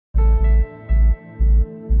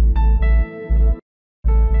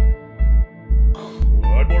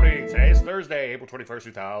Thursday, April 21st,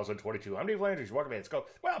 2022. I'm Dave Landry. Welcome in. Let's go.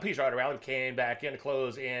 Well, Peace Rider Rally came back in to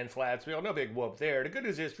close in Flatsville. No big whoop there. The good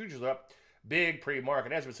news is futures are up. Big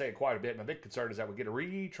pre-market. As we've been saying quite a bit, my big concern is that we get a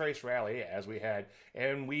retrace rally as we had,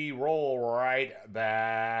 and we roll right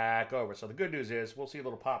back over. So the good news is we'll see a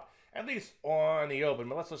little pop, at least on the open,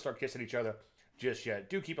 but let's not start kissing each other just yet.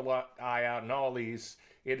 Do keep an eye out on all these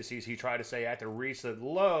indices. He tried to say at the recent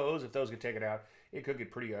lows, if those get taken out, it could get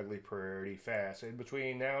pretty ugly pretty fast. In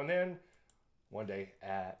between now and then, one day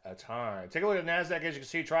at a time. Take a look at NASDAQ. As you can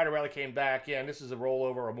see, Tried Rally came back in. This is a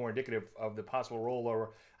rollover, or more indicative of the possible rollover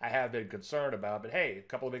I have been concerned about. But hey, a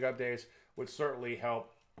couple of big updates would certainly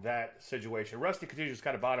help that situation. Rusty continues to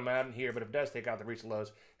kind of bottom out in here, but if it does take out the recent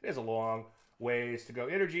lows, it is a long ways to go.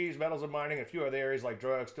 Energies, metals and mining, and a few other areas like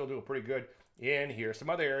drugs still doing pretty good in here. Some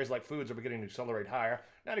other areas like foods are beginning to accelerate higher.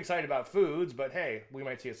 Not excited about foods, but hey, we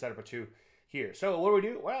might see a setup or two here. So what do we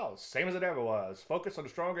do? Well, same as it ever was. Focus on the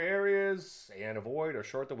stronger areas and avoid or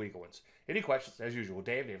short the weaker ones. Any questions? As usual,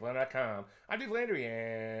 DaveLandry.com. I'm Dave Landry,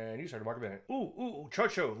 and you started Market Minute. Ooh,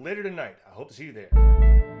 chart show later tonight. I hope to see you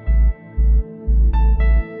there.